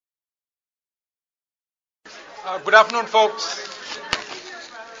Good afternoon, folks.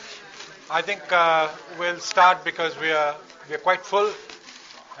 I think we'll start because we are quite full,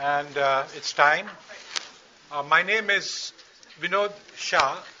 and it's time. My name is Vinod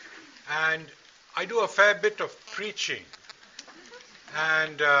Shah, and I do a fair bit of preaching.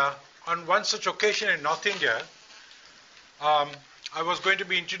 And on one such occasion in North India, I was going to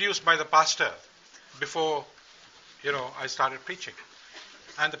be introduced by the pastor before, I started preaching.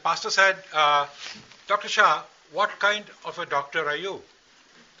 And the pastor said, Dr. Shah, what kind of a doctor are you?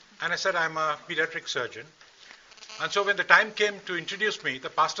 And I said, I'm a pediatric surgeon. And so when the time came to introduce me, the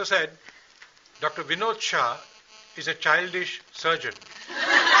pastor said, Dr. Vinod Shah is a childish surgeon.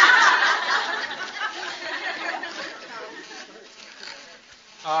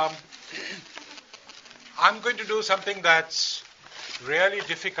 I'm going to do something that's really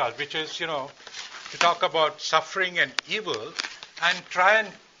difficult, which is, to talk about suffering and evil and try and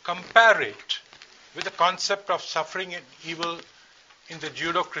compare it with the concept of suffering and evil in the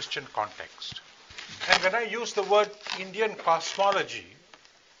Judeo-Christian context. And when I use the word Indian cosmology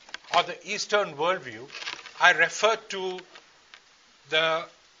or the Eastern worldview, I refer to the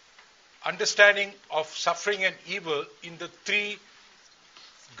understanding of suffering and evil in the three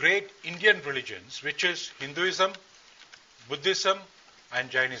great Indian religions, which is Hinduism, Buddhism, and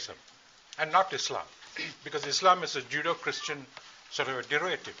Jainism, and not Islam, because Islam is a Judeo-Christian sort of a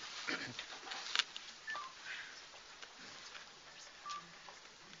derivative.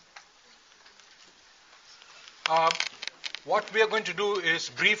 What we are going to do is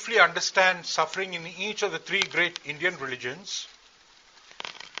briefly understand suffering in each of the three great Indian religions,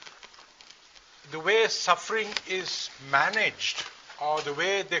 the way suffering is managed or the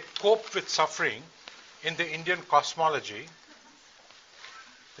way they cope with suffering in the Indian cosmology,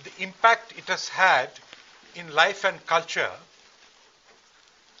 the impact it has had in life and culture,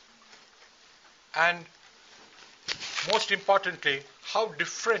 and most importantly, how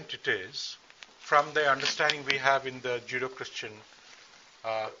different it is from the understanding we have in the Judeo-Christian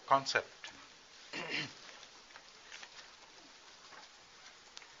concept.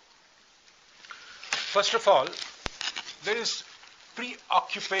 First of all, there is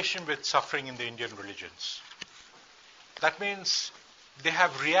preoccupation with suffering in the Indian religions. That means they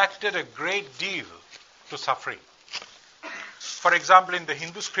have reacted a great deal to suffering. For example, in the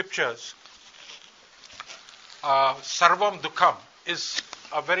Hindu scriptures, Sarvam Dukham is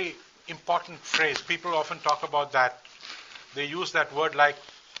a very important phrase. People often talk about that. They use that word like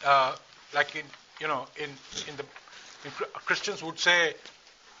Christians would say,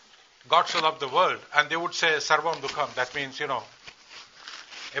 God so loved the world, and they would say Sarvam Dukham. That means,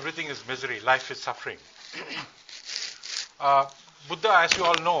 everything is misery, life is suffering. Buddha, as you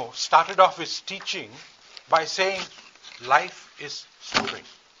all know, started off his teaching by saying life is suffering.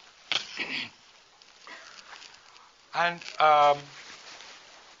 And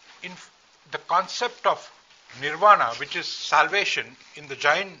in the concept of nirvana, which is salvation in the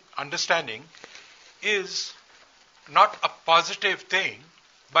Jain understanding, is not a positive thing,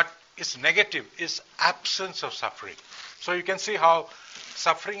 but is negative, is absence of suffering. So you can see how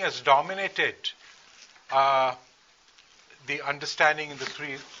suffering has dominated the understanding in the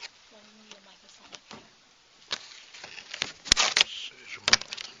three. It's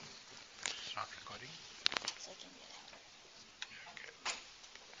not recording.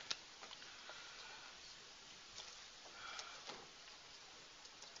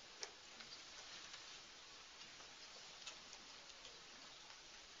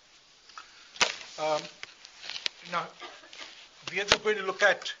 Now, we are just going to look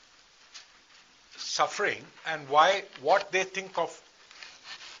at suffering and what they think of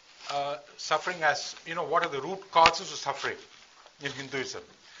suffering as, what are the root causes of suffering in Hinduism.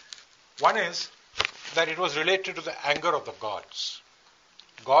 One is that it was related to the anger of the gods.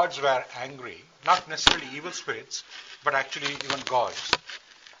 Gods were angry, not necessarily evil spirits, but actually even gods.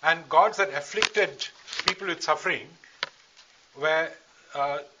 And gods that afflicted people with suffering were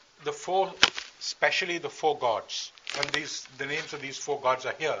the four, especially the four gods. And the names of these four gods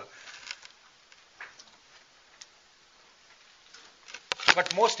are here.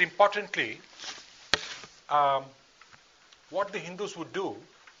 But most importantly, what the Hindus would do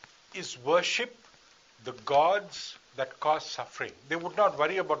is worship the gods that cause suffering. They would not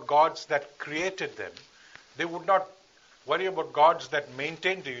worry about gods that created them. They would not worry about gods that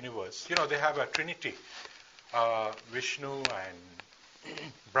maintain the universe. They have a trinity, Vishnu and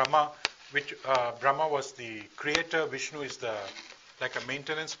Brahma, which Brahma was the creator, Vishnu is like a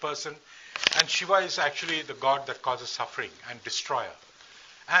maintenance person, and Shiva is actually the god that causes suffering and destroyer.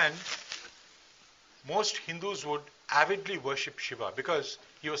 And most Hindus would avidly worship Shiva because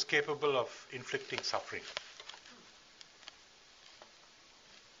he was capable of inflicting suffering.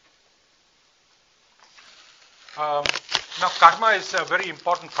 Now, karma is a very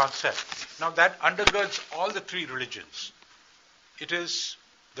important concept. Now, that undergirds all the three religions. It is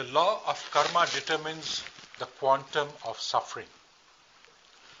the law of karma determines the quantum of suffering.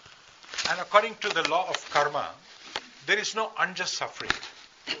 And according to the law of karma, there is no unjust suffering.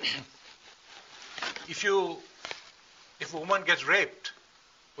 If a woman gets raped,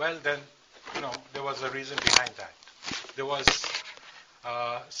 well then, there was a reason behind that. There was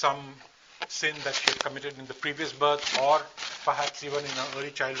some sin that she had committed in the previous birth, or perhaps even in her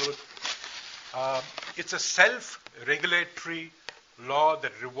early childhood. It's a self-regulatory law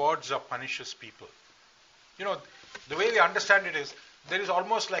that rewards or punishes people. The way we understand it is, there is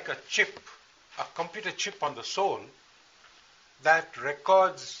almost like a chip, a computer chip on the soul that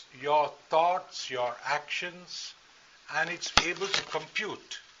records your thoughts, your actions, and it's able to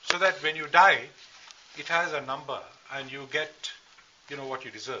compute so that when you die, it has a number and you get, what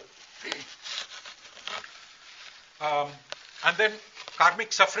you deserve. And then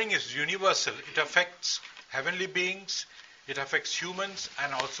karmic suffering is universal. It affects heavenly beings, it affects humans,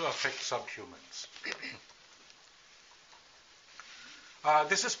 and also affects subhumans.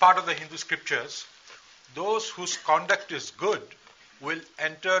 This is part of the Hindu scriptures. Those whose conduct is good will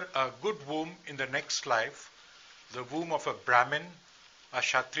enter a good womb in the next life, the womb of a Brahmin, a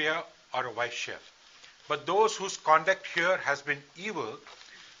Kshatriya, or a Vaishya. But those whose conduct here has been evil,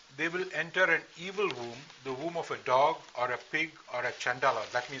 they will enter an evil womb, the womb of a dog, or a pig, or a Chandala.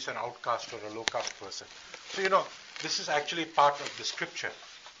 That means an outcast or a low caste person. So, this is actually part of the scripture.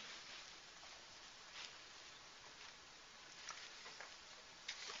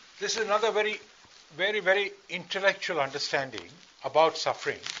 This is another very, very, very intellectual understanding about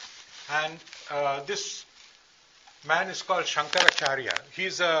suffering. And this man is called Shankaracharya.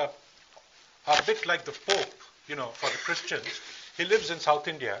 He's a bit like the Pope, for the Christians. He lives in South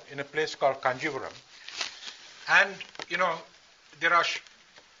India in a place called Kanjivaram. And, there are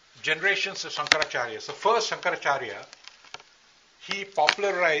generations of Shankaracharyas. The first Shankaracharya, he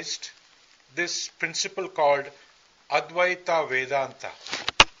popularized this principle called Advaita Vedanta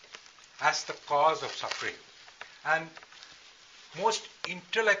as the cause of suffering. And most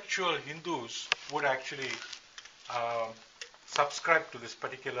intellectual Hindus would actually subscribe to this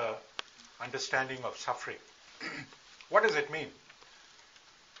particular understanding of suffering. What does it mean?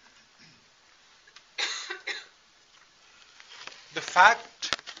 The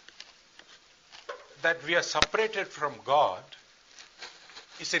fact that we are separated from God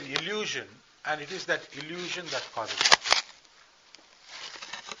is an illusion, and it is that illusion that causes suffering.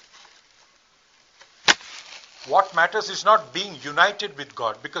 What matters is not being united with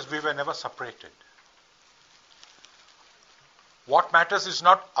God, because we were never separated. What matters is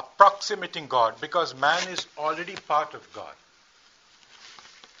not approximating God, because man is already part of God.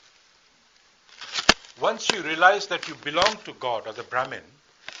 Once you realize that you belong to God or the Brahmin,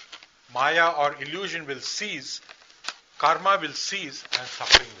 Maya or illusion will cease, karma will cease, and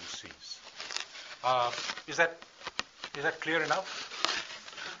suffering will cease. Is that clear enough?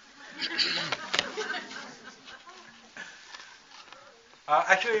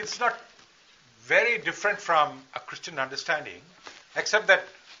 Actually, it's not very different from a Christian understanding, except that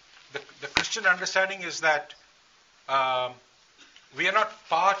the Christian understanding is that we are not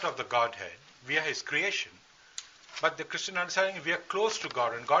part of the Godhead. We are His creation. But the Christian understanding is we are close to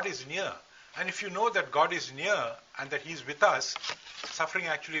God, and God is near. And if you know that God is near and that He is with us, suffering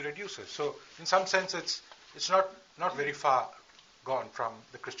actually reduces. So, in some sense, it's not very far gone from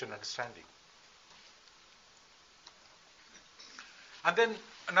the Christian understanding. And then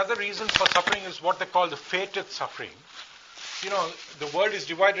another reason for suffering is what they call the fated suffering. The world is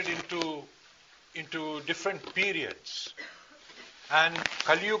divided into different periods. And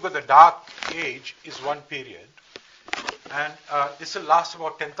Kali Yuga, the dark age, is one period. And this will last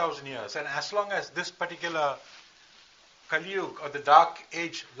about 10,000 years. And as long as this particular Kali Yuga, or the dark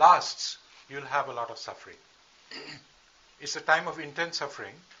age, lasts, you'll have a lot of suffering. It's a time of intense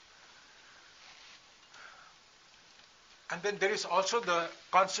suffering. And then there is also the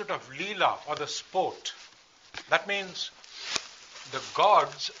concept of Leela, or the sport. That means the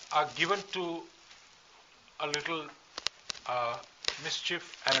gods are given to a little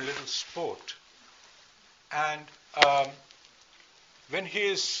mischief and a little sport. And when he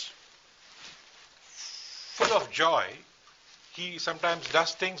is full of joy, he sometimes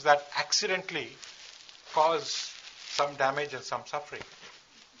does things that accidentally cause some damage and some suffering.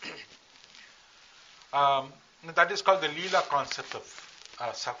 That is called the Leela concept of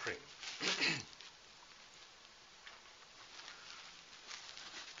suffering.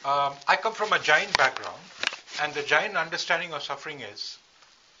 I come from a Jain background, and the Jain understanding of suffering is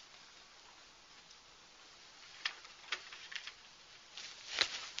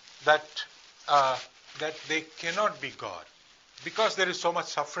that uh, that they cannot be God. Because there is so much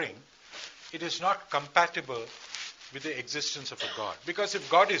suffering, it is not compatible with the existence of a God. Because if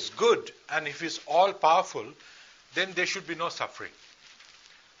God is good and if He is all powerful, then there should be no suffering.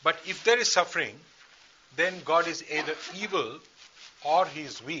 But if there is suffering, then God is either evil or He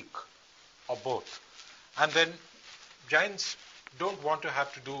is weak, or both. And then Jains don't want to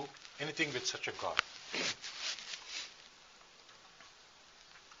have to do anything with such a God.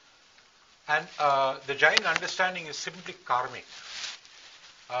 And the Jain understanding is simply karmic.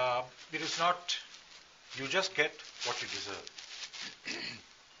 It is not, you just get what you deserve.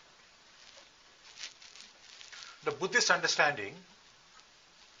 The Buddhist understanding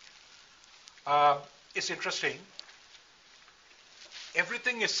is interesting.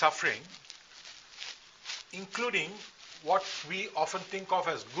 Everything is suffering, including what we often think of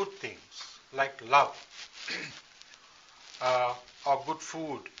as good things, like love, or good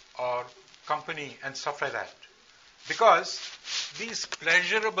food, or company, and stuff like that. Because these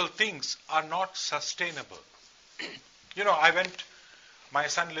pleasurable things are not sustainable. My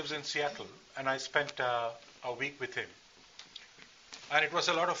son lives in Seattle, and I spent a week with him. And it was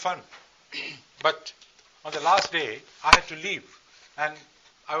a lot of fun. But on the last day, I had to leave. And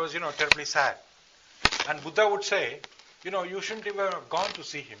I was, terribly sad. And Buddha would say, you shouldn't even have gone to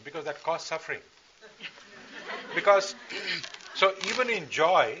see him because that caused suffering. Because, so even in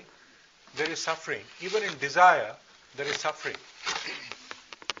joy, there is suffering. Even in desire, there is suffering.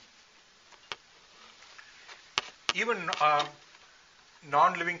 Even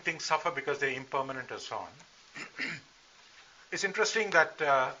non-living things suffer because they're impermanent and so on. It's interesting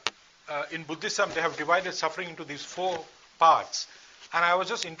that in Buddhism, they have divided suffering into these 4 parts. And I was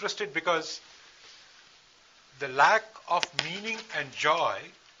just interested because the lack of meaning and joy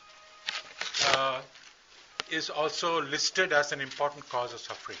is also listed as an important cause of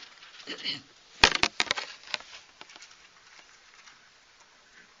suffering.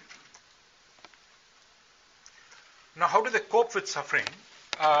 Now, how do they cope with suffering?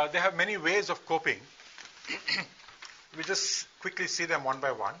 They have many ways of coping. We just quickly see them one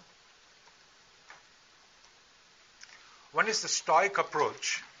by one. One is the Stoic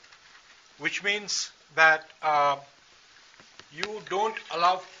approach, which means that you don't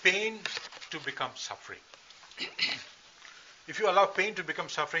allow pain to become suffering. If you allow pain to become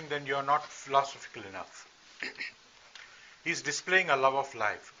suffering, then you are not philosophical enough. He's displaying a love of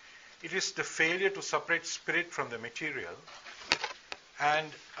life. It is the failure to separate spirit from the material, and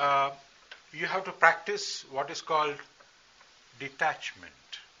you have to practice what is called detachment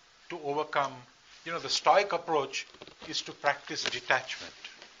to overcome. The Stoic approach is to practice detachment.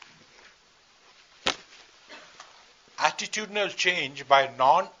 Attitudinal change by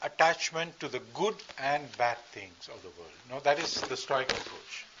non-attachment to the good and bad things of the world. Now, that is the Stoic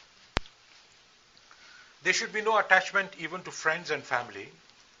approach. There should be no attachment even to friends and family.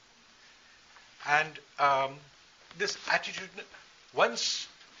 And this attitude, once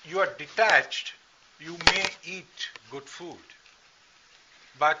you are detached, you may eat good food,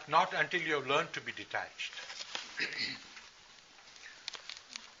 but not until you have learned to be detached.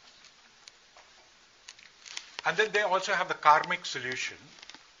 And then they also have the karmic solution.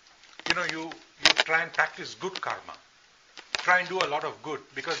 You try and practice good karma. Try and do a lot of good,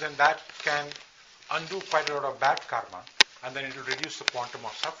 because then that can undo quite a lot of bad karma, and then it will reduce the quantum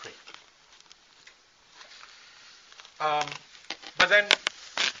of suffering. But then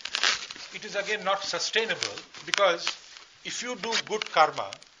it is again not sustainable, because if you do good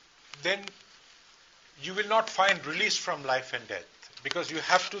karma, then you will not find release from life and death, because you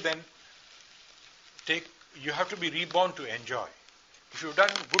have to then you have to be reborn to enjoy. If you've done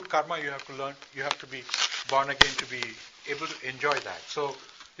good karma, you have to learn, you have to be born again to be able to enjoy that. So,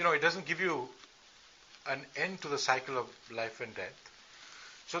 it doesn't give you an end to the cycle of life and death.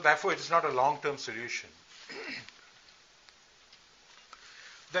 So therefore, it is not a long-term solution.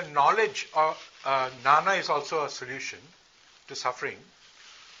 The knowledge of jnana is also a solution to suffering.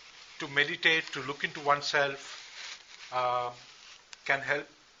 To meditate, to look into oneself can help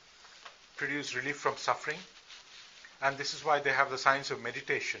produce relief from suffering. And this is why they have the science of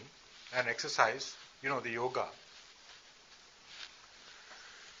meditation and exercise, the yoga.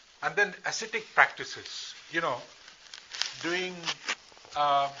 And then ascetic practices, doing,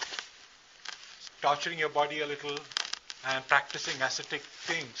 torturing your body a little and practicing ascetic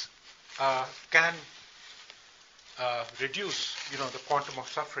things can reduce, the quantum of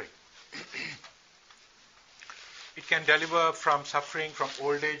suffering. It can deliver from suffering, from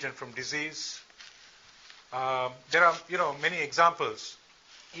old age and from disease. There are, many examples.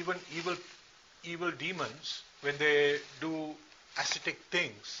 Even evil demons, when they do ascetic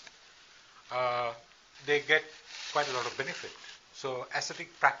things, they get quite a lot of benefit. So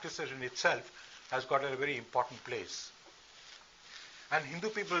ascetic practices in itself has got a very important place. And Hindu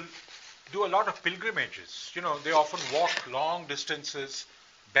people do a lot of pilgrimages. They often walk long distances,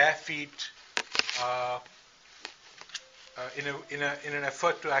 bare feet, in an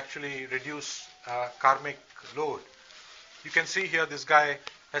effort to actually reduce karmic load. You can see here this guy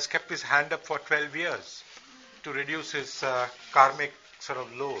has kept his hand up for 12 years to reduce his karmic sort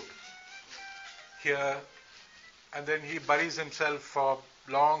of load. Here, and then he buries himself for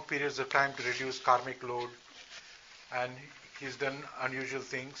long periods of time to reduce karmic load, and he's done unusual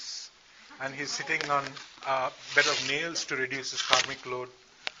things, and he's sitting on a bed of nails to reduce his karmic load.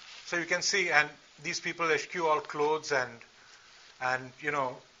 So you can see, and these people eschew all clothes and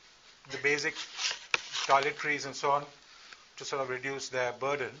the basic toiletries and so on to sort of reduce their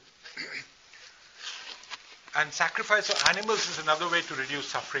burden. And sacrifice of animals is another way to reduce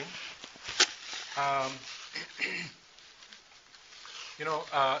suffering.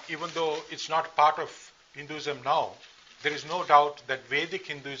 Even though it's not part of Hinduism now, there is no doubt that Vedic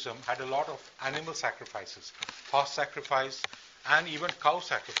Hinduism had a lot of animal sacrifices, horse sacrifice, and even cow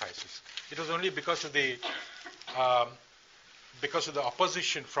sacrifices. It was only because of the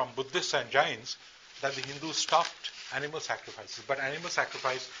opposition from Buddhists and Jains that the Hindus stopped animal sacrifices. But animal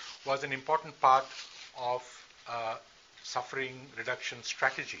sacrifice was an important part of suffering reduction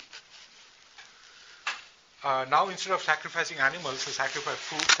strategy. Now, instead of sacrificing animals, they sacrifice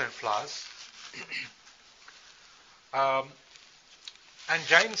fruits and flowers. And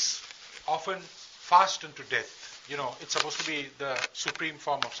Jains often fast unto death. It's supposed to be the supreme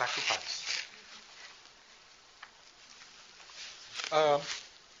form of sacrifice.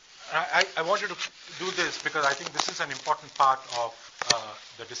 I wanted to do this because I think this is an important part of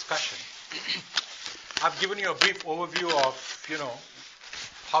the discussion. I've given you a brief overview of,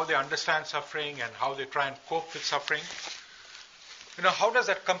 how they understand suffering and how they try and cope with suffering. How does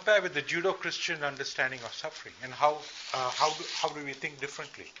that compare with the Judeo-Christian understanding of suffering, and how do we think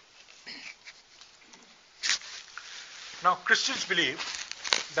differently? Now, Christians believe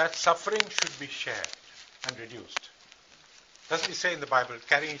that suffering should be shared and reduced. Doesn't it say in the Bible,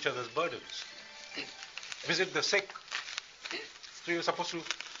 carrying each other's burdens? Visit the sick. So you're supposed to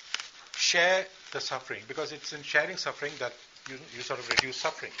share the suffering, because it's in sharing suffering that you sort of reduce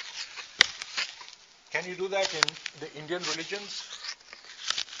suffering. Can you do that in the Indian religions?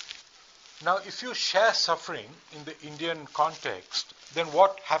 Now, if you share suffering in the Indian context, then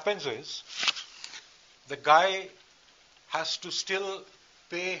what happens is the guy has to still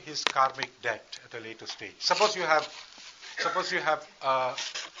pay his karmic debt at a later stage. Suppose you have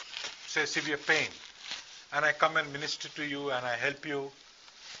say, severe pain, and I come and minister to you and I help you,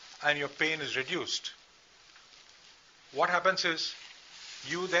 and your pain is reduced. What happens is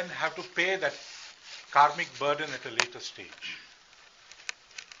you then have to pay that karmic burden at a later stage.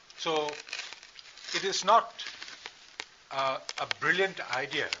 So it is not a brilliant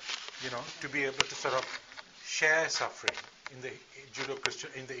idea, to be able to sort of share suffering in the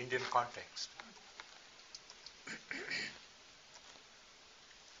Judeo-Christian, in the Indian context.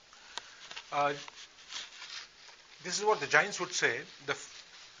 This is what the Jains would say. The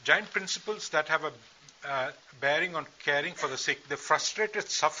Jain principles that have a bearing on caring for the sick. The frustrated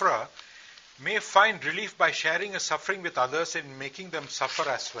sufferer may find relief by sharing his suffering with others and making them suffer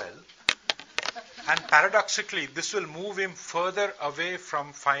as well. And paradoxically, this will move him further away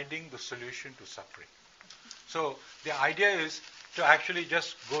from finding the solution to suffering. So the idea is to actually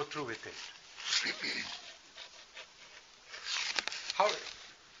just go through with it. How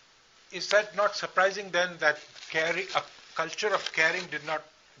is that not surprising then that a culture of caring did not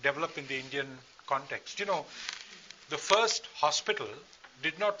develop in the Indian context? The first hospital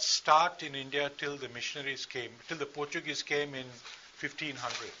did not start in India till the missionaries came, till the Portuguese came in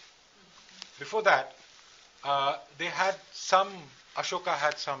 1500. Before that, they had Ashoka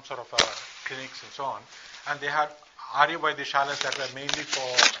had some sort of clinics and so on, and they had Arya Vaidyashalas that were mainly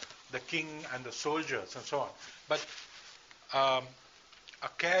for the king and the soldiers and so on. But a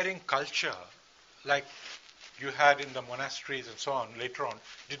caring culture like you had in the monasteries and so on later on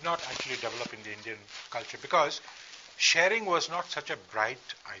did not actually develop in the Indian culture, because sharing was not such a bright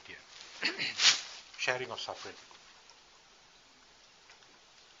idea. Sharing of suffering.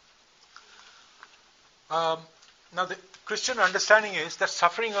 Now the Christian understanding is that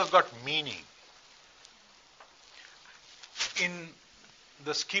suffering has got meaning in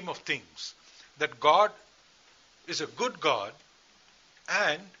the scheme of things. That God is a good God,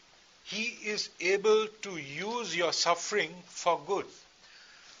 and He is able to use your suffering for good.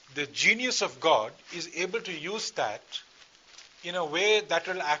 The genius of God is able to use that in a way that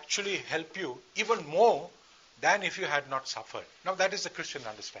will actually help you even more than if you had not suffered. Now that is the Christian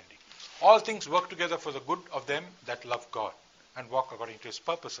understanding. All things work together for the good of them that love God and walk according to His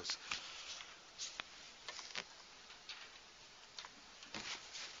purposes.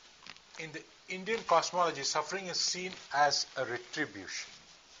 In the Indian cosmology, suffering is seen as a retribution.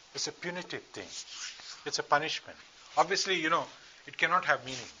 It's a punitive thing. It's a punishment. Obviously, it cannot have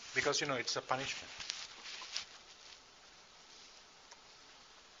meaning because, it's a punishment.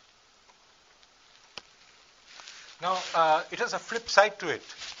 Now, it has a flip side to it.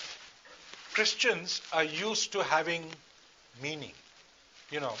 Christians are used to having meaning.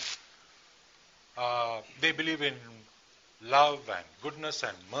 They believe in love and goodness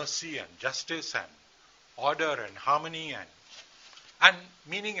and mercy and justice and order and harmony and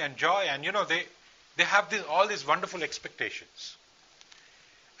meaning and joy. And, they have all these wonderful expectations.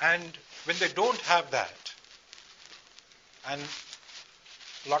 And when they don't have that, and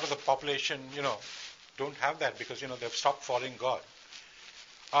a lot of the population, don't have that because, they've stopped following God,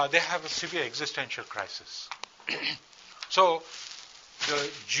 they have a severe existential crisis. So, in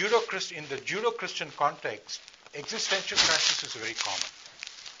the Judeo-Christian context, existential crisis is very common.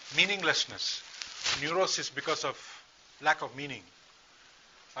 Meaninglessness, neurosis because of lack of meaning.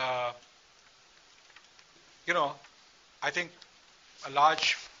 I think a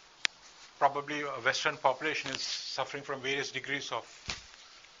large, probably a Western population is suffering from various degrees of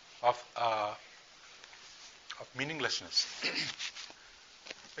meaninglessness.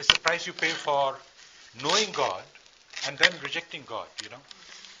 It's the price you pay for knowing God and then rejecting God,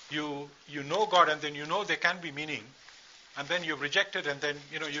 You know God and then there can be meaning, and then you reject it and then,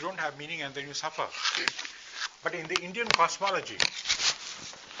 you don't have meaning and then you suffer. But in the Indian cosmology,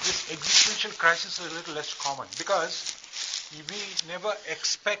 this existential crisis is a little less common because we never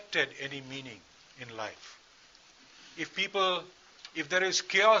expected any meaning in life. If there is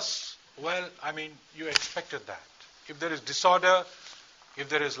chaos, you expected that. If there is disorder, if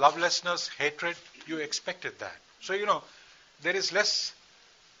there is lovelessness, hatred, you expected that. So, there is less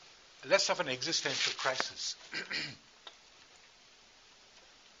of an existential crisis.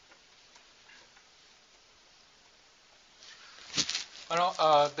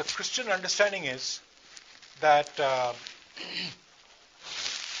 The Christian understanding is that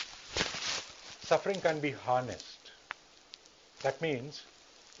suffering can be harnessed. That means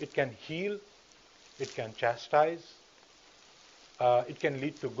it can heal, it can chastise, it can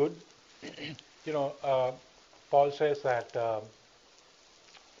lead to good. Paul says that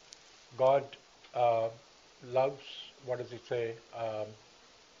God loves, what does he say?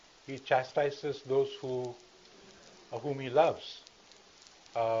 He chastises those whom he loves.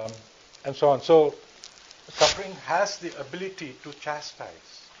 And so on. So, suffering has the ability to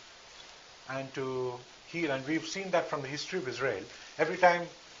chastise and to heal. And we've seen that from the history of Israel. Every time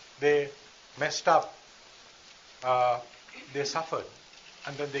they messed up, they suffered.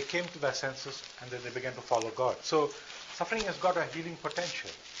 And then they came to their senses and then they began to follow God. So, suffering has got a healing potential.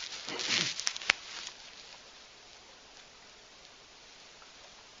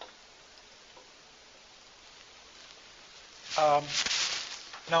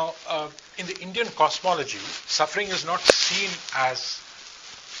 Now, in the Indian cosmology, suffering is not seen as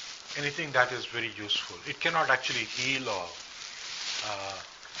anything that is very useful. It cannot actually heal or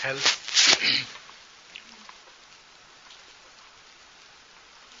help.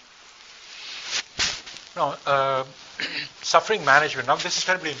 Now, suffering management. Now, this is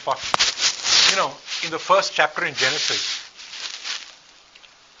terribly important. In the first chapter in Genesis,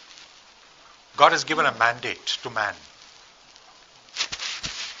 God has given a mandate to man.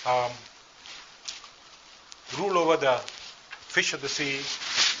 Rule over the fish of the sea,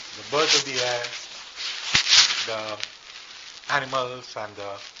 the birds of the air, the animals,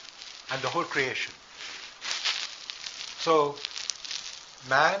 and the whole creation. So,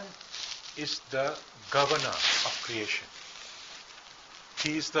 man is the governor of creation.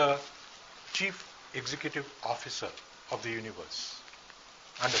 He is the chief executive officer of the universe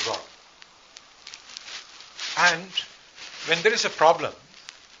under God. And when there is a problem,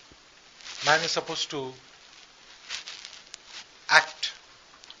 man is supposed to act.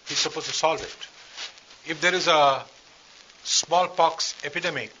 He's supposed to solve it. If there is a smallpox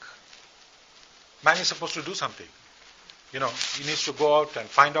epidemic, man is supposed to do something. He needs to go out and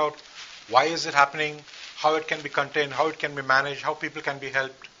find out why is it happening, how it can be contained, how it can be managed, how people can be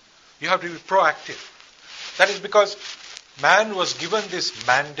helped. You have to be proactive. That is because man was given this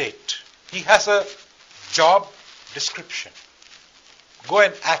mandate. He has a job description. Go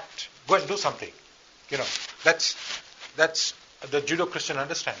and act. Go and do something. That's the Judeo-Christian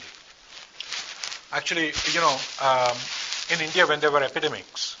understanding. Actually, in India when there were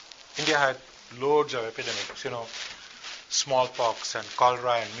epidemics, India had loads of epidemics, smallpox and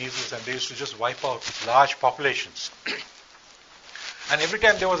cholera and measles, and they used to just wipe out large populations. And every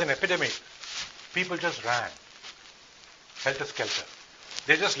time there was an epidemic, people just ran, helter-skelter.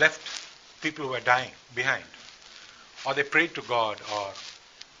 They just left people who were dying behind. Or they prayed to God,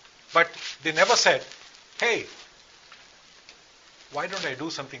 but they never said, hey, why don't I do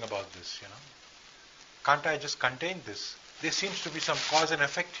something about this, Can't I just contain this? There seems to be some cause and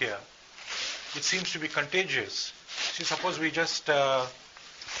effect here. It seems to be contagious. See, suppose we just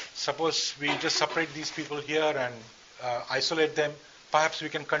separate these people here and isolate them. Perhaps we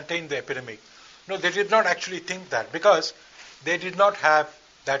can contain the epidemic. No, they did not actually think that because they did not have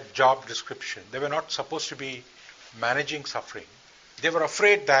that job description. They were not supposed to be managing suffering. They were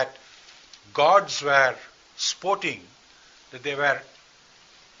afraid that gods were sporting, that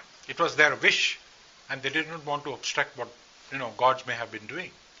it was their wish, and they did not want to obstruct what gods may have been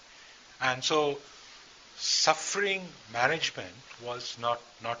doing. And so suffering management was not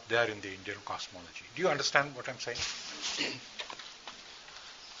there in the Indian cosmology. Do you understand what I'm saying?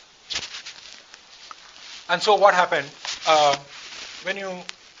 And so what happened,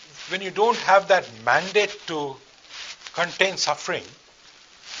 when you don't have that mandate to contain suffering,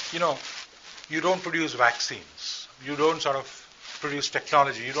 you don't produce vaccines, you don't sort of produce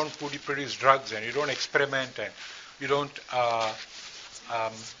technology, you don't produce drugs, and you don't experiment, and you don't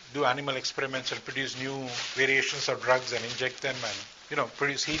do animal experiments and produce new variations of drugs and inject them and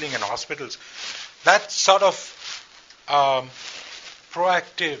produce healing in hospitals. That sort of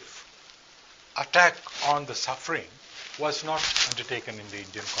proactive attack on the suffering was not undertaken in the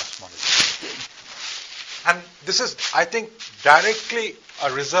Indian cosmology. And this is, I think, directly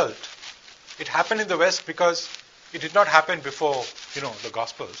a result. It happened in the West because it did not happen before, the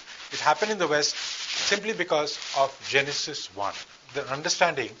Gospels. It happened in the West simply because of Genesis 1. The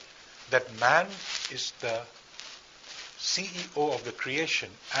understanding that man is the CEO of the creation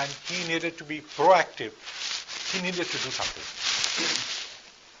and he needed to be proactive. He needed to do something.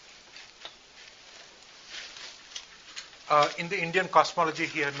 In the Indian cosmology,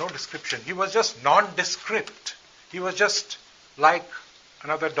 he had no description. He was just nondescript. He was just like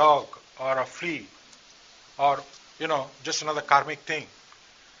another dog or a flea or, just another karmic thing.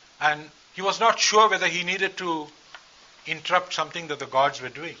 And he was not sure whether he needed to interrupt something that the gods were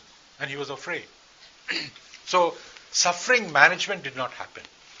doing. And he was afraid. So, suffering management did not happen.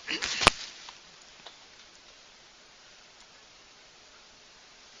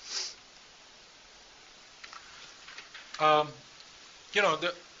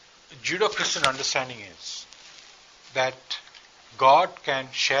 The Judeo-Christian understanding is that God can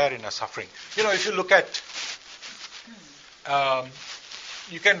share in a suffering. If you look at,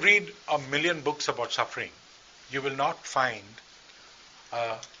 you can read a million books about suffering. You will not find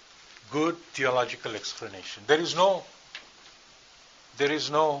a good theological explanation. There is no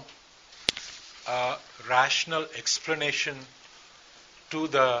rational explanation to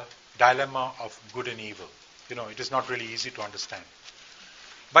the dilemma of good and evil. It is not really easy to understand.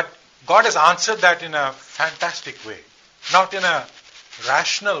 But God has answered that in a fantastic way. Not in a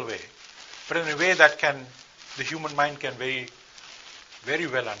rational way, but in a way that the human mind can very, very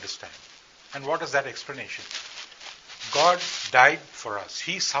well understand. And what is that explanation? God died for us.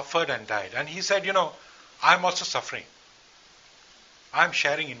 He suffered and died. And he said, I'm also suffering. I'm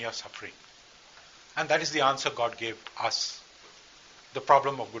sharing in your suffering. And that is the answer God gave us. The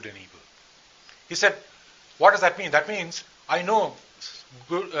problem of good and evil. He said, what does that mean? That means, I know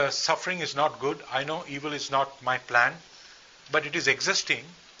suffering is not good. I know evil is not my plan. But it is existing.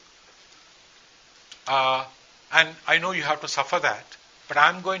 And I know you have to suffer that. But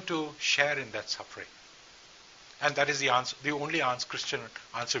I'm going to share in that suffering. And that is the answer, the only Christian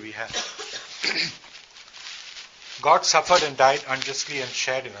answer we have. God suffered and died unjustly and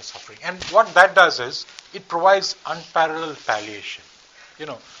shared in our suffering. And what that does is, it provides unparalleled palliation.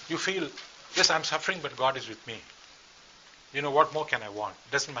 You feel, yes, I'm suffering, but God is with me. What more can I want?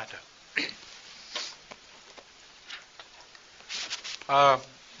 Doesn't matter.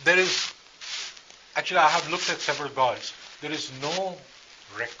 Actually, I have looked at several gods. There is no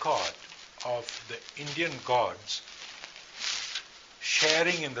record of the Indian gods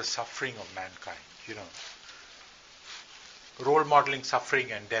sharing in the suffering of mankind. Role modeling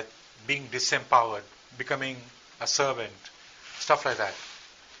suffering and death, being disempowered, becoming a servant, stuff like that.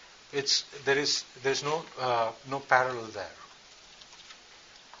 There's no parallel there.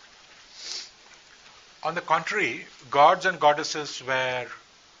 On the contrary, gods and goddesses were,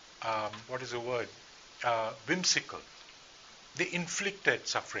 whimsical. They inflicted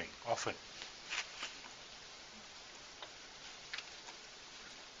suffering often.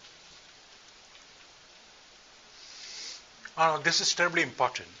 This is terribly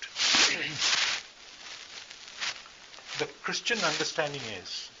important. The Christian understanding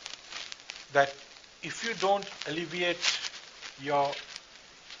is that if you don't alleviate your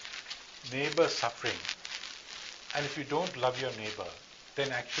neighbor's suffering, and if you don't love your neighbor,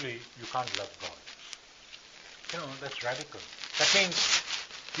 then actually you can't love God. That's radical. That means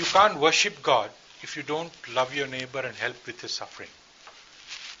you can't worship God if you don't love your neighbor and help with his suffering.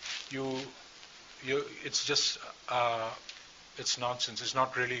 It's just, it's nonsense. It's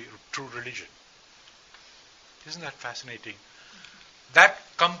not really true religion. Isn't that fascinating? That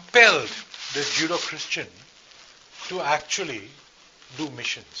compelled the Judeo-Christian to actually do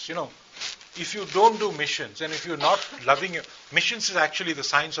missions. If you don't do missions, and if you're not loving missions is actually the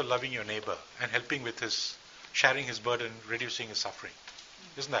science of loving your neighbor and helping with his, sharing his burden, reducing his suffering.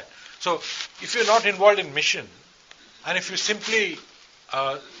 Isn't that? So, if you're not involved in mission, and if you simply,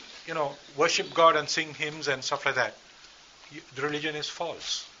 worship God and sing hymns and stuff like that, the religion is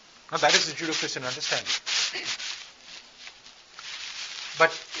false. Now, that is the Judeo-Christian understanding.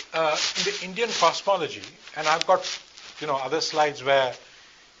 But in the Indian cosmology, and I've got, other slides where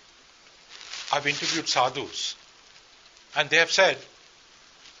I've interviewed sadhus, and they have said,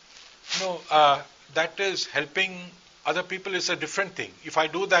 that is helping other people is a different thing. If I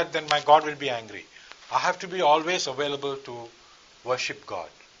do that, then my God will be angry. I have to be always available to worship God,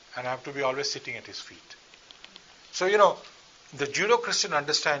 and I have to be always sitting at his feet. So, the Judeo-Christian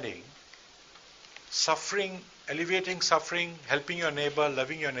understanding, suffering, alleviating suffering, helping your neighbor,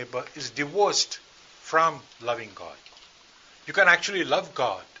 loving your neighbor, is divorced from loving God. You can actually love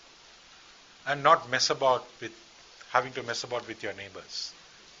God and not having to mess about with your neighbors.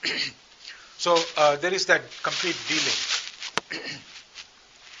 So there is that complete dealing.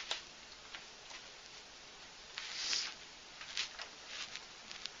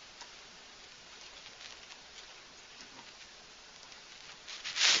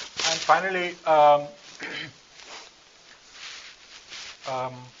 And finally,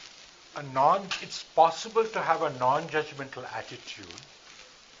 it's possible to have a non-judgmental attitude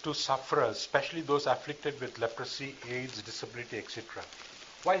to sufferers, especially those afflicted with leprosy, AIDS, disability, etc.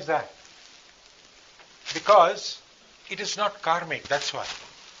 Why is that? Because it is not karmic, that's why.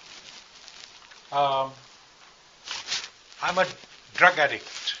 I'm a drug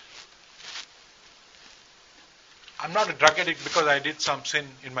addict. I'm not a drug addict because I did some sin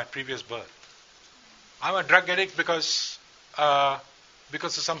in my previous birth. I'm a drug addict because of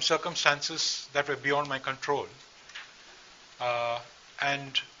some circumstances that were beyond my control.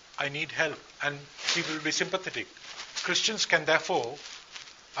 And I need help. And people will be sympathetic. Christians can therefore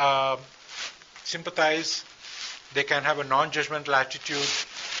sympathize. They can have a non-judgmental attitude.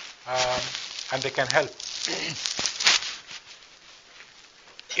 And they can help.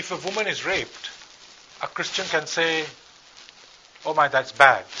 If a woman is raped, a Christian can say, oh my, that's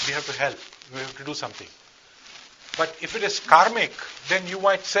bad. We have to help. We have to do something. But if it is karmic, then you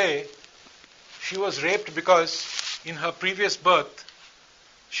might say, she was raped because in her previous birth,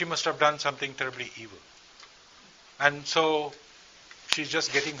 she must have done something terribly evil. And so, she's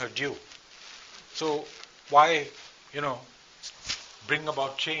just getting her due. So, why, bring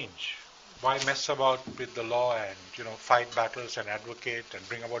about change? Why mess about with the law and, fight battles and advocate and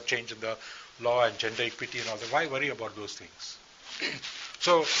bring about change in the law and gender equity and all that? Why worry about those things?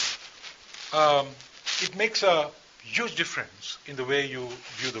 So, it makes a huge difference in the way you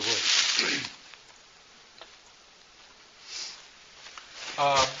view the world.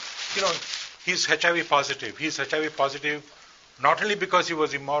 He's HIV positive. He's HIV positive not only because he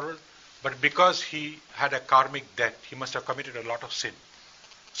was immoral, but because he had a karmic debt. He must have committed a lot of sin.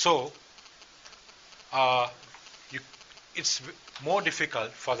 So, it's more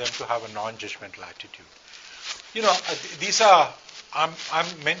difficult for them to have a non-judgmental attitude. These are,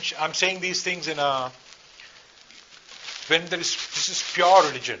 I'm saying these things when this is pure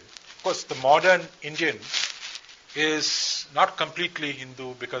religion. Of course, the modern Indian is not completely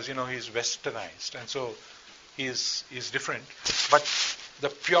Hindu because, he's westernized and so he's different. But the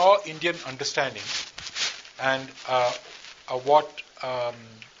pure Indian understanding and what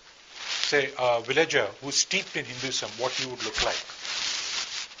say a villager who's steeped in Hinduism, what he would look like.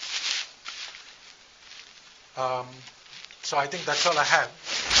 So I think that's all I have.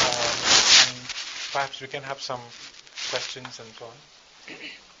 And perhaps we can have some questions and so on. I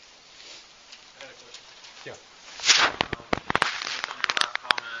had a question. Yeah. Based on your last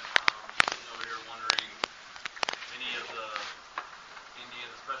comment, over here wondering, any of the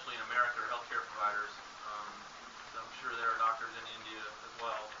Indians, especially in America, are healthcare providers. I'm sure there are doctors in India as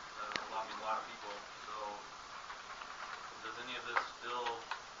well that are lobbying a lot of people. So, does any of this still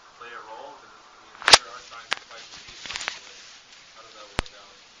play a role? Because there are trying to fight disease. How does that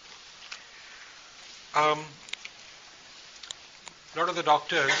work out? A lot of the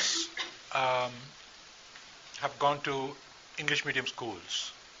doctors have gone to English medium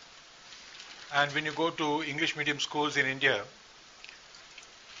schools. And when you go to English medium schools in India,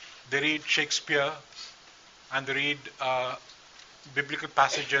 they read Shakespeare and they read biblical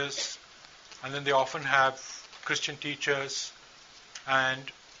passages, and then they often have Christian teachers, and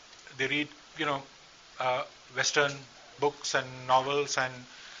they read, Western books and novels, and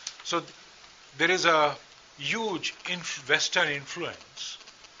so there is a huge Western influence.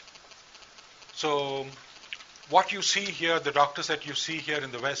 So what you see here, the doctors that you see here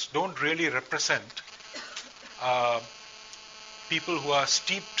in the West, don't really represent people who are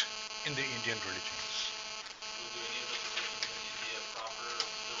steeped in the Indian religions.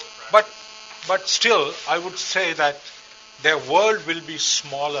 But still, I would say that their world will be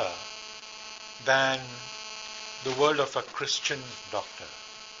smaller than the world of a Christian doctor.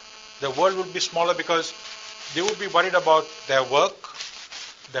 The world would be smaller because they would be worried about their work,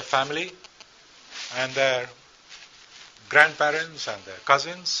 their family, and their grandparents and their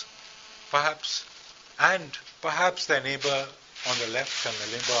cousins, perhaps, and perhaps their neighbor on the left and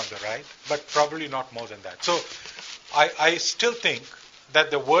the neighbor on the right, but probably not more than that. So I still think that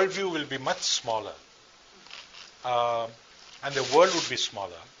the worldview will be much smaller, and the world would be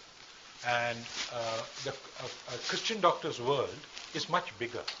smaller, and a Christian doctor's world is much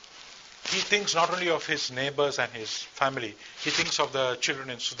bigger. He thinks not only of his neighbors and his family, he thinks of the children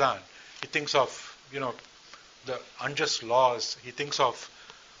in Sudan, he thinks of, the unjust laws, he thinks of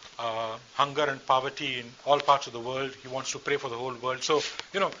hunger and poverty in all parts of the world. He wants to pray for the whole world. So,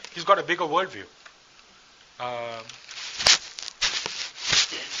 he's got a bigger worldview.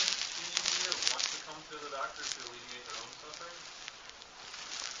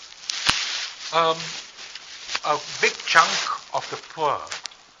 A big chunk of the poor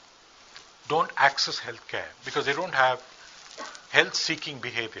don't access healthcare because they don't have health-seeking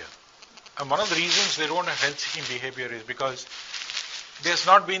behavior. And one of the reasons they don't have health-seeking behavior is because there's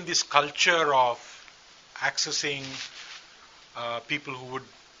not been this culture of accessing people who would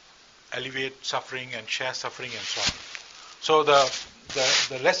alleviate suffering and share suffering and so on. So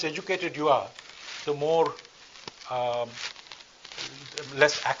the less educated you are, the more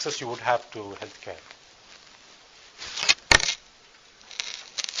less access you would have to healthcare.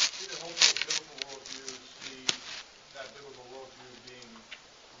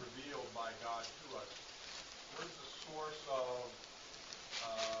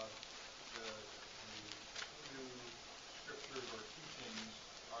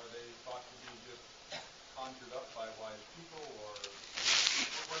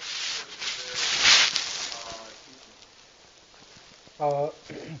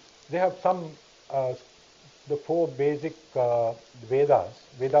 They have the four basic Vedas.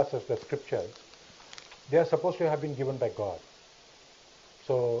 Vedas is the scriptures. They are supposed to have been given by God.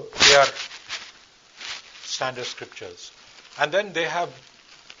 So they are standard scriptures. And then they have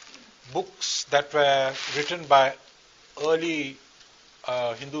books that were written by early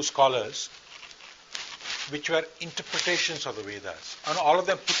Hindu scholars, which were interpretations of the Vedas. And all of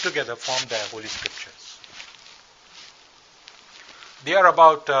them put together form their holy scriptures. They are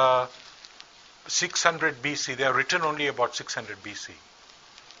about 600 BC. They are written only about 600 BC.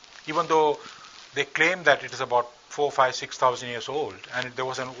 Even though they claim that it is about 4, 5, 6,000 years old, and there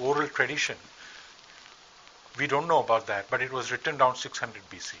was an oral tradition, we don't know about that, but it was written down 600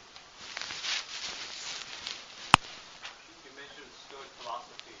 BC. You mentioned Stoic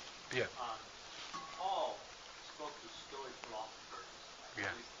philosophy. Yeah. Paul spoke to Stoic philosophers. Yeah.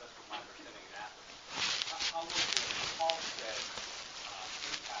 At least that's what my understanding in Athens. How was what Paul said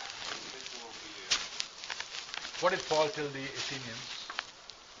impact this worldview? What did Paul tell the Athenians?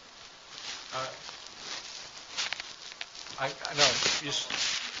 Well, this is,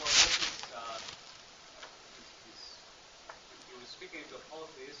 he was speaking to a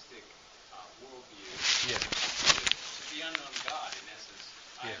polytheistic worldview. Yeah. To the unknown God, in essence.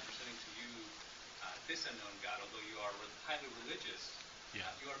 I Yeah. am presenting to you this unknown God, although you are highly religious. Yeah.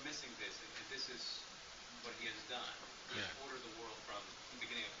 You are missing this, and this is what he has done. He has ordered the world from the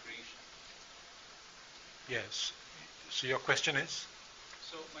beginning of creation. Yes. So your question is?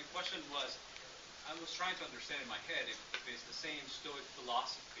 So my question was, I was trying to understand in my head if it's the same Stoic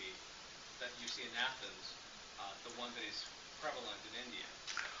philosophy that you see in Athens, the one that is prevalent in India.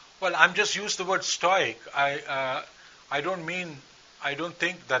 Well, I'm just used the word Stoic. I don't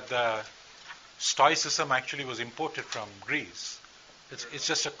think that the Stoicism actually was imported from Greece. It's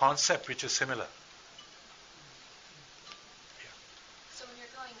just a concept which is similar. So when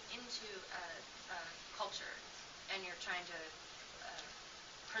you're going into a culture and you're trying to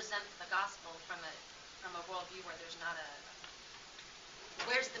present the gospel from a worldview where there's not a.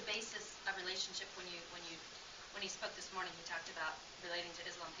 Where's the basis of relationship when he spoke this morning? He talked about relating to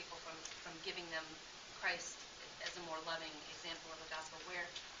Islam people from giving them Christ as a more loving example of the gospel.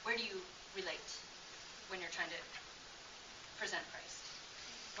 Where do you relate when you're trying to present Christ?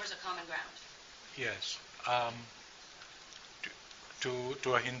 Where's a common ground? Yes.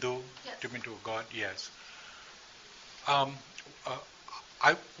 To a Hindu, Yes. to mean to a God, yes.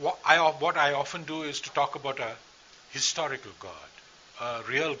 What I often do is to talk about a historical God, a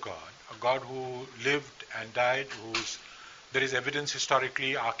real God, a God who lived and died, there is evidence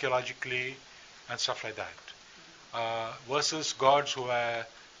historically, archaeologically, and stuff like that, versus gods who are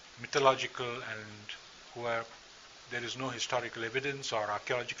mythological and there is no historical evidence or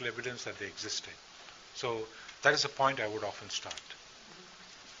archaeological evidence that they existed. So that is a point I would often start.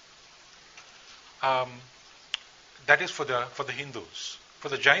 That is for the Hindus. For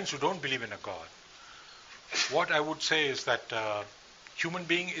the Jains who don't believe in a God, what I would say is that human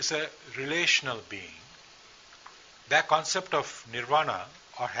being is a relational being. Their concept of nirvana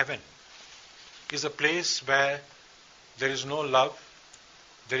or heaven is a place where there is no love,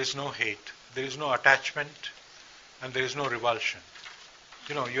 there is no hate, there is no attachment, and there is no revulsion.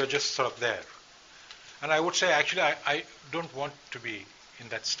 You're just sort of there. And I would say, actually, I don't want to be in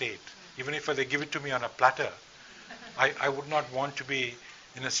that state. Even if they give it to me on a platter, I would not want to be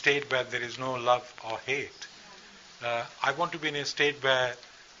in a state where there is no love or hate. I want to be in a state where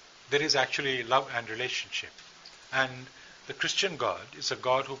there is actually love and relationship. And the Christian God is a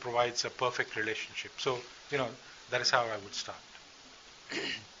God who provides a perfect relationship. So, that is how I would start. How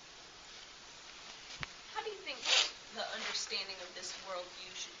do you think the understanding of this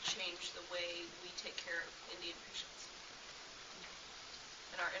worldview should change the way we take care of Indian patients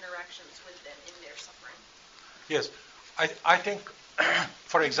and our interactions with them in their suffering? Yes. I think,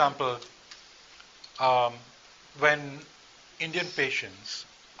 for example, when Indian patients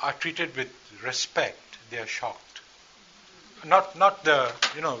are treated with respect, they are shocked. Not the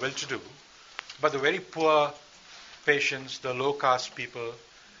well-to-do, but the very poor patients, the low-caste people,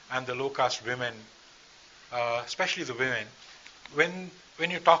 and the low-caste women, especially the women.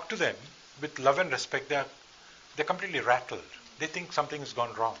 When you talk to them with love and respect, they're completely rattled. They think something has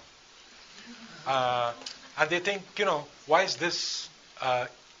gone wrong. And they think, why is this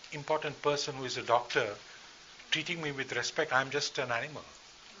important person who is a doctor treating me with respect? I'm just an animal.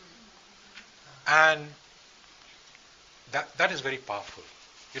 And that is very powerful,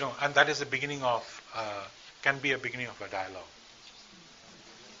 and that is the beginning of, can be a beginning of a dialogue.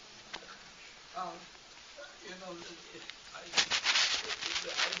 The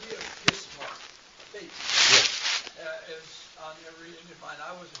idea of Kismar, faith, Yes. is on every Indian mind.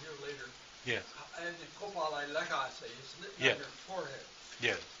 I wasn't here later. Yes. And the Kopalai Lekase is written Yes. on your forehead.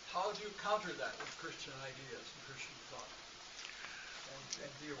 Yes. How do you counter that with Christian ideas and Christian thought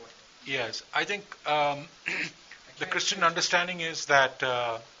and deal with it? Yes. I think the Christian understanding is that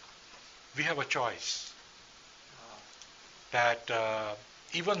we have a choice. That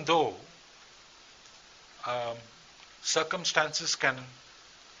even though circumstances can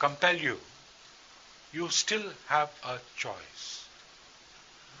compel you, you still have a choice.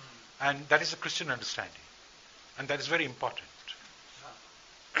 And that is a Christian understanding. And that is very important.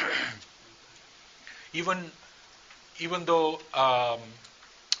 Even though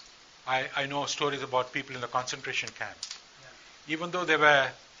I know stories about people in the concentration camp, even though they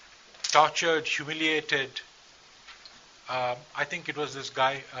were tortured, humiliated, I think it was this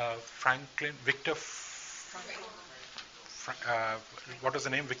guy, Viktor what was the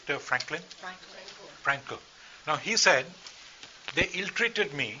name? Viktor Franklin? Frankl. Now he said, they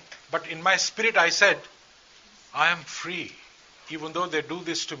ill-treated me, but in my spirit I said, I am free. Even though they do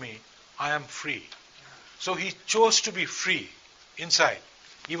this to me, I am free. So he chose to be free inside,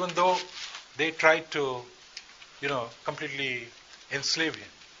 even though they tried to, completely enslave him.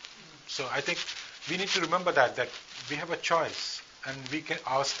 So I think we need to remember that we have a choice, and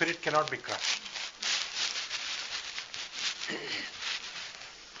our spirit cannot be crushed.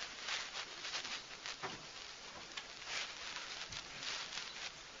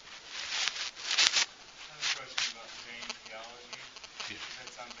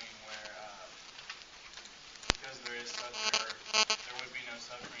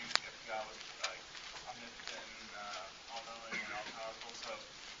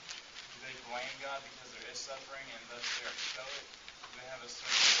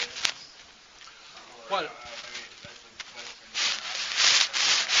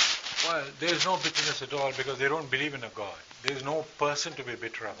 Well, there is no bitterness at all because they don't believe in a God. There is no person to be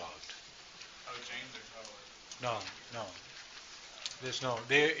bitter about. Oh, Jains are totally. No. There's no.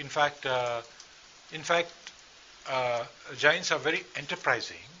 They, in fact, Jains are very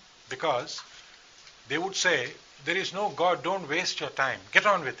enterprising because they would say, there is no God, don't waste your time. Get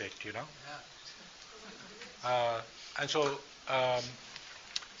on with it, you know. And so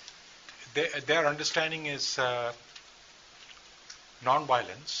their understanding is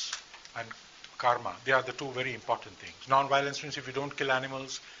non-violence and karma. They are the two very important things. Non-violence means if you don't kill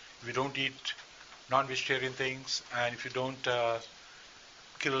animals, if you don't eat non-vegetarian things, and if you don't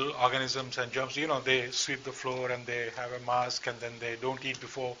kill organisms and germs, you know, they sweep the floor and they have a mask and then they don't eat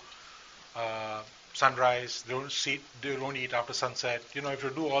before sunrise, they don't eat after sunset. You know, if you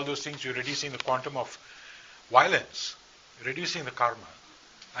do all those things, you're reducing the quantum of violence, reducing the karma,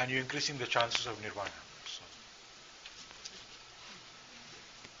 and you're increasing the chances of nirvana. So.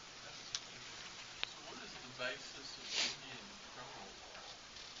 What is the basis of Indian criminal law?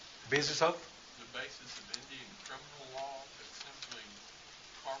 Basis of? The basis of Indian criminal law is simply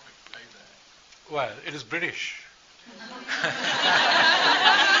karmic payback. Well, it is British.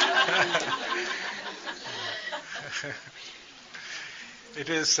 It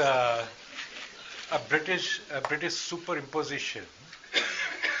is a British superimposition,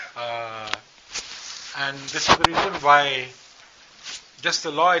 and this is the reason why just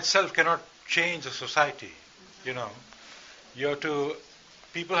the law itself cannot change a society. You know,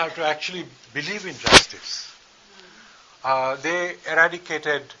 people have to actually believe in justice. They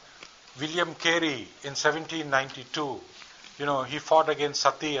eradicated William Carey in 1792. You know, he fought against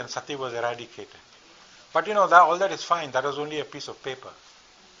Sati and Sati was eradicated. But you know, all that is fine. That was only a piece of paper.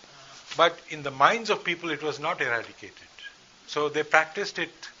 But in the minds of people, it was not eradicated. So they practiced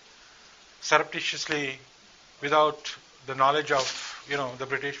it surreptitiously without the knowledge of, you know, the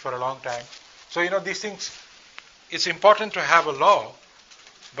British for a long time. So, you know, these things, it's important to have a law,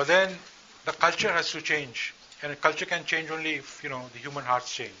 but then the culture has to change. And a culture can change only if, you know, the human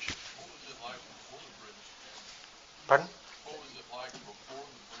hearts change. What was it like before the British came? Pardon? What was it like before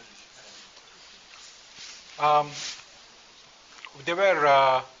the British came? There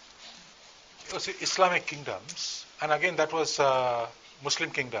were Islamic kingdoms, and again that was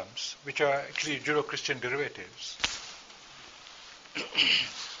Muslim kingdoms, which are actually Judeo-Christian derivatives.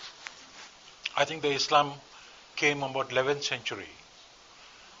 I think the Islam came about 11th century.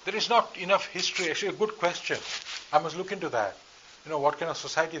 There is not enough history. Actually, a good question. I must look into that. You know, what kind of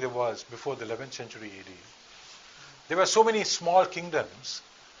society there was before the 11th century AD. There were so many small kingdoms,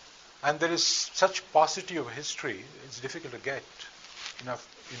 and there is such paucity of history, it's difficult to get enough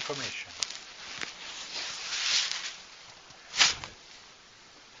information.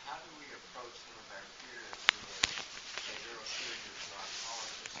 How do we approach some of our peers who are, say, neurosurgeons or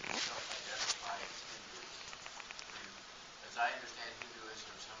oncologists who self-identify as Hindus? And as I understand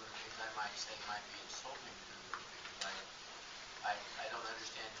Hinduism, some of the things I might say might be insulting to them because I don't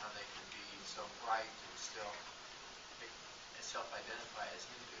understand how they can be so bright and still self-identify as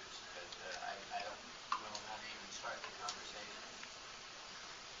Hindus, but I don't know how to even start the conversation.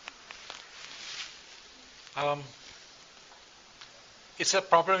 It's a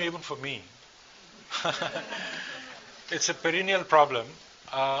problem even for me. It's a perennial problem.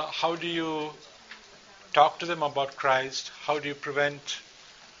 How do you talk to them about Christ? How do you prevent,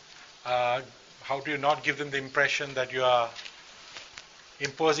 how do you not give them the impression that you are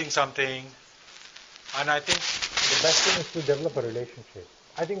imposing something? And I think the best thing is to develop a relationship.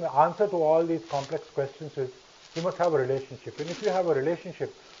 I think the answer to all these complex questions is you must have a relationship. And if you have a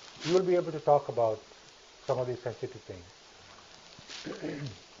relationship, you will be able to talk about some of these sensitive things.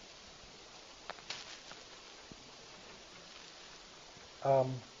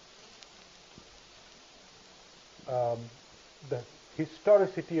 The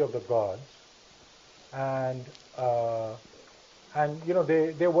historicity of the gods, and you know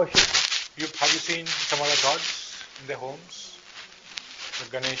they worship. Have you seen some other gods in their homes? The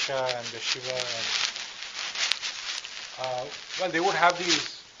Ganesha and the Shiva, and well, they would have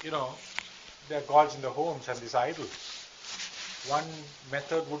these, you know, their gods in the homes and these idols. One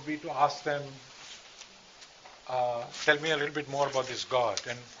method would be to ask them, tell me a little bit more about this God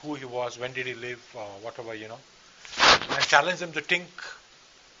and who he was, when did he live, or whatever, you know, and challenge them to think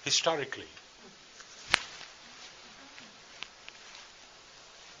historically.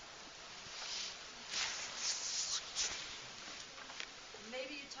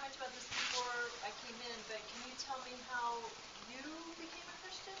 Maybe you talked about this before I came in, but can you tell me how you became a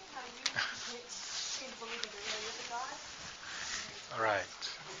Christian? How you came to believe that there really is a God? All right.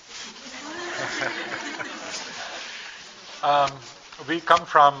 We come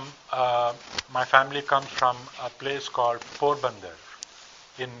from, my family comes from a place called Porbandar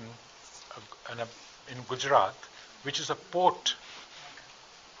in Gujarat, which is a port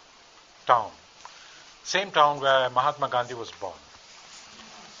town. Same town where Mahatma Gandhi was born.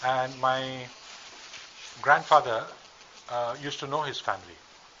 And my grandfather used to know his family.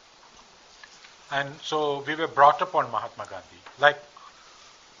 And so we were brought up on Mahatma Gandhi. Like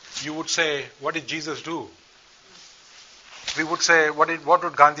you would say, what did Jesus do? We would say, what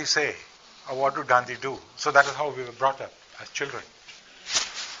would Gandhi say? Or what would Gandhi do? So that is how we were brought up as children.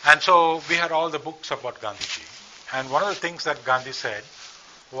 And so we had all the books about Gandhiji. And one of the things that Gandhi said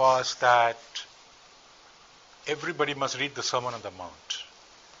was that everybody must read the Sermon on the Mount.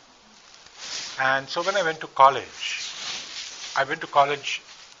 And so when I went to college,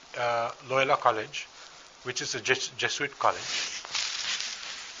 Loyola College, which is a Jesuit college.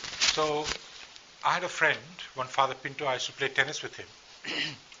 So I had a friend, one Father Pinto. I used to play tennis with him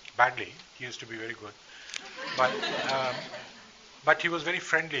badly. He used to be very good, but he was very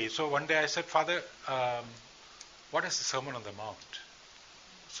friendly. So one day I said, Father, what is the Sermon on the Mount?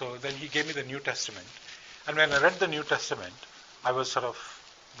 So then he gave me the New Testament, and when I read the New Testament, I was sort of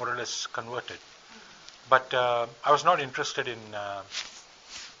more or less converted. But I was not interested in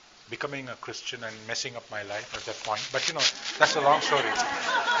becoming a Christian and messing up my life at that point. But that's a long story.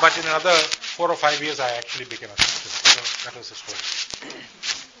 But in another 4 or 5 years, I actually became a Christian. So that was the story.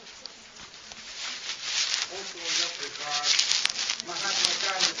 Also in that regard, Mahatma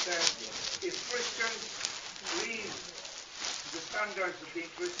Gandhi said, if Christians leave the standards of being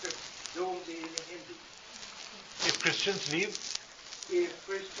Christian, there won't be any Hindus. If Christians leave? If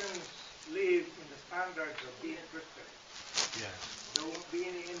Christians live in the standards of being Christian, yes, there won't be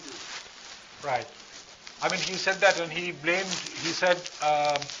any Hindus. Right. I mean, he said that, and he said,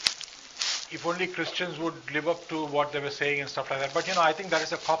 if only Christians would live up to what they were saying and stuff like that. But, I think that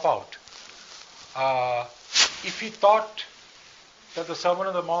is a cop-out. If he thought that the Sermon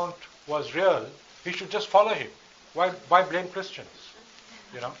on the Mount was real, he should just follow him. Why blame Christians?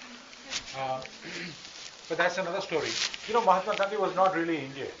 But that's another story. Mahatma Gandhi was not really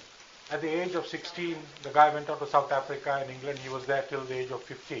Indian. At the age of 16, the guy went out to South Africa and England. He was there till the age of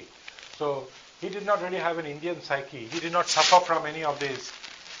 50. So he did not really have an Indian psyche. He did not suffer from any of these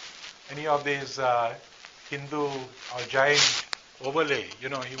Hindu or Jain overlay.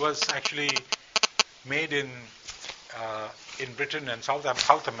 He was actually made in Britain and South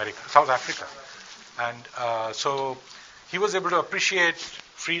Africa, and so he was able to appreciate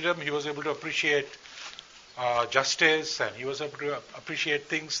freedom. He was able to appreciate justice, and he was able to appreciate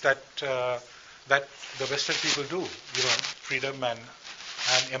things that the Western people do. Freedom and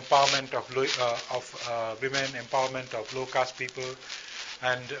empowerment of women, empowerment of low caste people,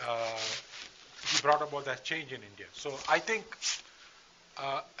 and he brought about that change in India. So I think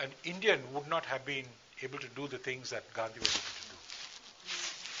an Indian would not have been able to do the things that Gandhi was able to do.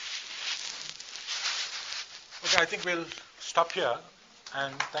 Okay, I think we'll stop here,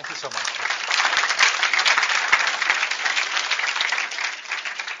 and thank you so much.